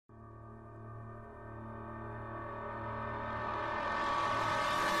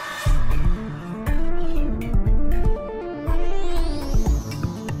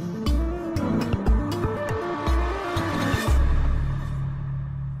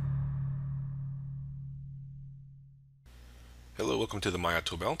Hello, welcome to the Maya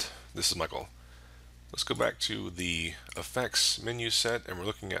Toolbelt. This is Michael. Let's go back to the effects menu set and we're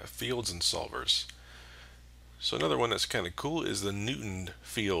looking at fields and solvers. So another one that's kind of cool is the Newton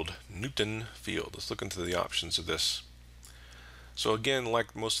field. Let's look into the options of this. So again,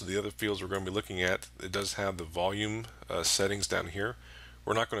 like most of the other fields we're going to be looking at, it does have the volume settings down here.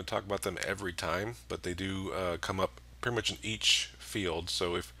 We're not going to talk about them every time, but they do come up pretty much in each field.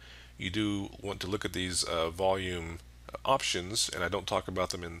 So if you do want to look at these volume options, and I don't talk about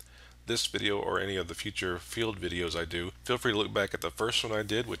them in this video or any of the future field videos I do, feel free to look back at the first one I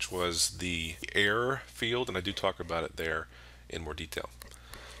did, which was the air field, and I do talk about it there in more detail.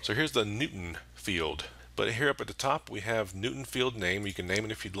 So here's the Newton field. But here up at the top we have Newton field name. You can name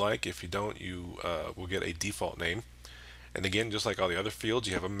it if you'd like. If you don't, you will get a default name. And again, just like all the other fields,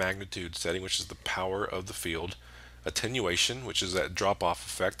 you have a magnitude setting, which is the power of the field. Attenuation, which is that drop-off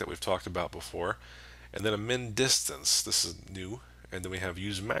effect that we've talked about before. And then a min distance, this is new. And then we have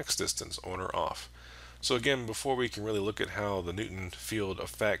use max distance, on or off. So again, before we can really look at how the Newton field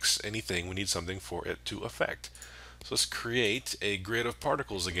affects anything, we need something for it to affect. So let's create a grid of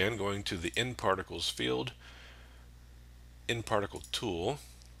particles again, going to the in particles field, in particle tool,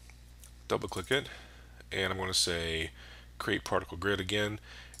 double click it, and I'm going to say create particle grid again.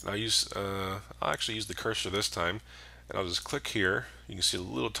 And I'll actually use the cursor this time, and I'll just click here. You can see a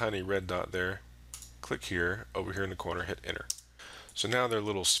little tiny red dot there. Click here, over here in the corner, hit enter. So now they're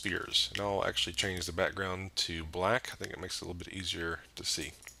little spheres, and I'll actually change the background to black. I think it makes it a little bit easier to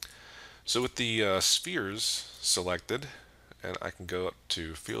see. So with the spheres selected, and I can go up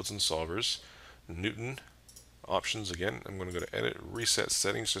to fields and solvers, Newton options again. I'm going to go to edit, reset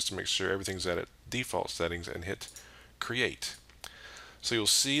settings, just to make sure everything's at its default settings, and hit create. So you'll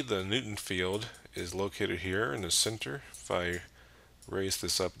see the Newton field is located here in the center. If I raise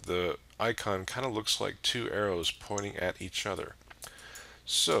this up, the icon kind of looks like two arrows pointing at each other.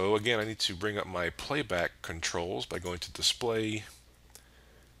 So again, I need to bring up my playback controls by going to display,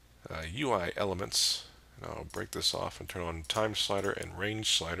 UI elements, and I'll break this off and turn on time slider and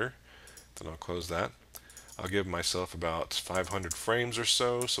range slider. Then I'll close that. I'll give myself about 500 frames or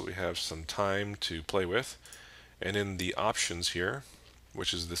so we have some time to play with. And in the options here,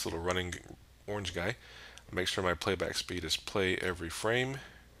 which is this little running orange guy, make sure my playback speed is play every frame,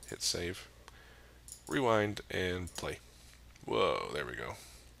 hit save, rewind, and play. Whoa, there we go.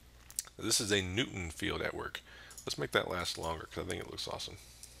 This is a Newton field at work. Let's make that last longer because I think it looks awesome.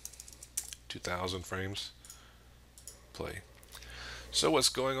 2000 frames, play. So what's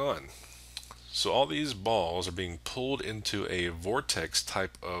going on? So all these balls are being pulled into a vortex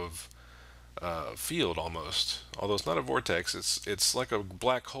type of field almost. Although it's not a vortex, it's like a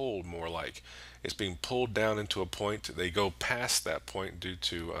black hole more like. It's being pulled down into a point. They go past that point due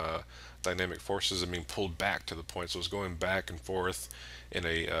to dynamic forces and being pulled back to the point. So it's going back and forth in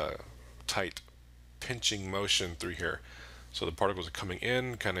a tight pinching motion through here. So the particles are coming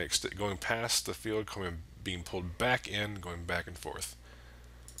in, kind of going past the field, being pulled back in, going back and forth.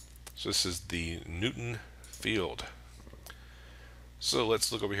 So this is the Newton field. So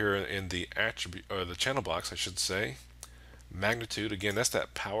let's look over here in the attribute, or the channel box, I should say. Magnitude, again, that's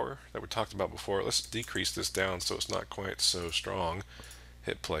that power that we talked about before. Let's decrease this down so it's not quite so strong.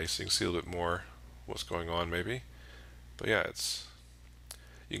 Hit play so you can see a little bit more what's going on maybe. But yeah,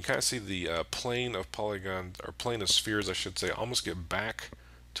 you can kind of see the plane of polygons, or plane of spheres I should say, almost get back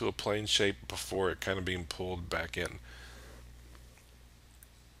to a plane shape before it kind of being pulled back in.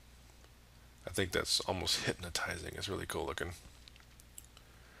 I think that's almost hypnotizing. It's really cool looking.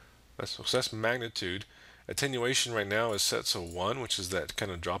 So that's magnitude. Attenuation right now is set to 1, which is that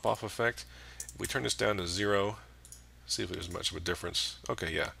kind of drop-off effect. If we turn this down to 0, see if there's much of a difference.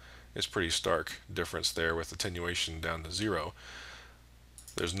 Okay, yeah, it's pretty stark difference there with attenuation down to 0.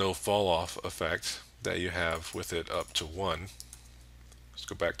 There's no fall-off effect that you have with it up to 1. Let's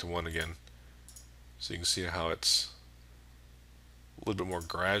go back to 1 again. So you can see how it's a little bit more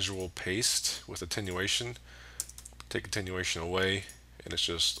gradual paced with attenuation. Take attenuation away, and it's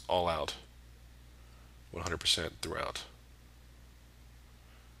just all out, 100% throughout.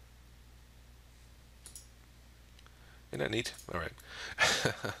 Isn't that neat? All right.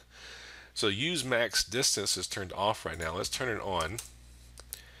 So use max distance is turned off right now. Let's turn it on.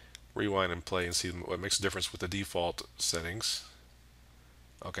 Rewind and play and see what makes a difference with the default settings.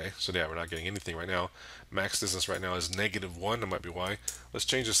 Okay, so yeah, we're not getting anything right now. Max distance right now is -1. That might be why. Let's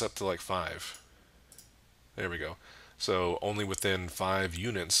change this up to like 5. There we go. So only within 5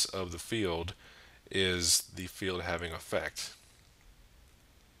 units of the field is the field having effect.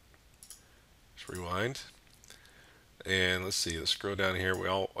 Let's rewind. And let's see, let's scroll down here.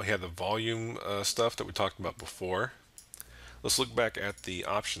 We have the volume stuff that we talked about before. Let's look back at the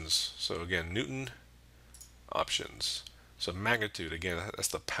options. So again, Newton options. So magnitude, again, that's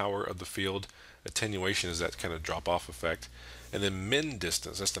the power of the field. Attenuation is that kind of drop-off effect. And then min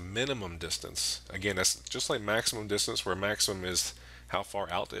distance, that's the minimum distance. Again, that's just like maximum distance, where maximum is how far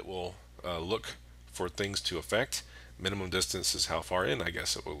out it will look for things to affect. Minimum distance is how far in, I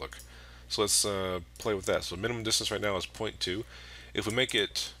guess, it will look. So let's play with that. So minimum distance right now is 0.2. If we make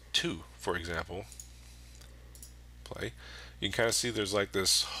it 2, for example, play, you can kind of see there's like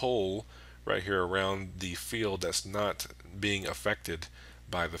this hole right here around the field that's not being affected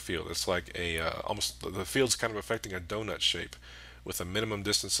by the field. It's like a almost, the field's kind of affecting a donut shape with a minimum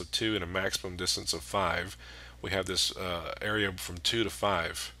distance of 2 and a maximum distance of 5. We have this area from 2 to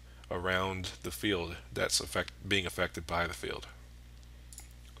 5 around the field that's being affected by the field.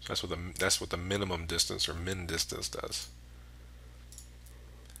 So that's what the minimum distance or min distance does.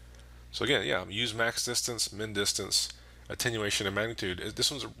 So again, yeah, use max distance, min distance, attenuation, and magnitude. This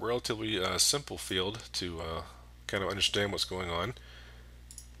one's a relatively simple field to kind of understand what's going on.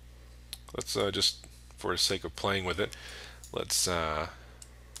 Let's just, for the sake of playing with it, let's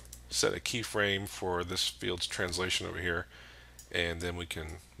set a keyframe for this field's translation over here, and then we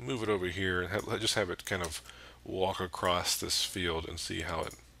can move it over here and just have it kind of walk across this field and see how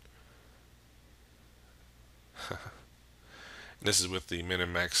it. This is with the min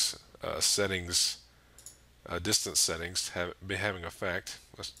and max settings, distance settings having effect.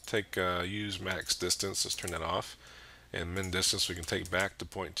 Let's take use max distance. Let's turn that off, and min distance we can take back to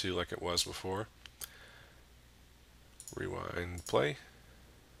 0.2 like it was before. Rewind, play.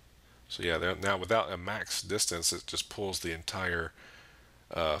 So yeah, now without a max distance, it just pulls the entire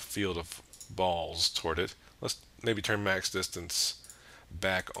field of balls toward it. Let's maybe turn max distance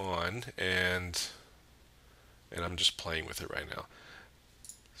back on, and I'm just playing with it right now.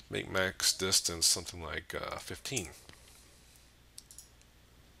 Let's make max distance something like 15.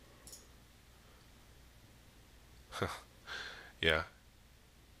 Yeah.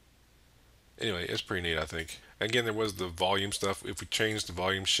 Anyway, it's pretty neat, I think. Again, there was the volume stuff. If we change the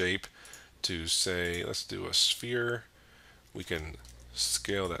volume shape to, say, let's do a sphere, we can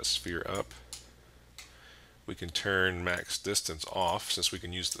scale that sphere up. We can turn max distance off, since we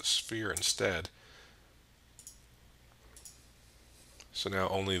can use the sphere instead. So now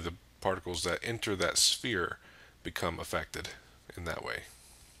only the particles that enter that sphere become affected in that way.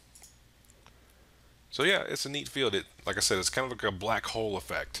 So yeah, it's a neat field. Like I said, it's kind of like a black hole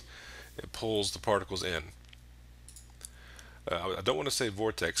effect. It pulls the particles in. I don't want to say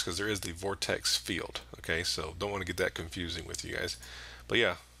vortex because there is the vortex field. Okay, so don't want to get that confusing with you guys. But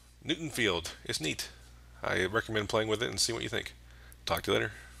yeah, Newton field, it's neat. I recommend playing with it and see what you think. Talk to you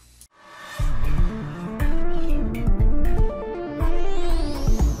later.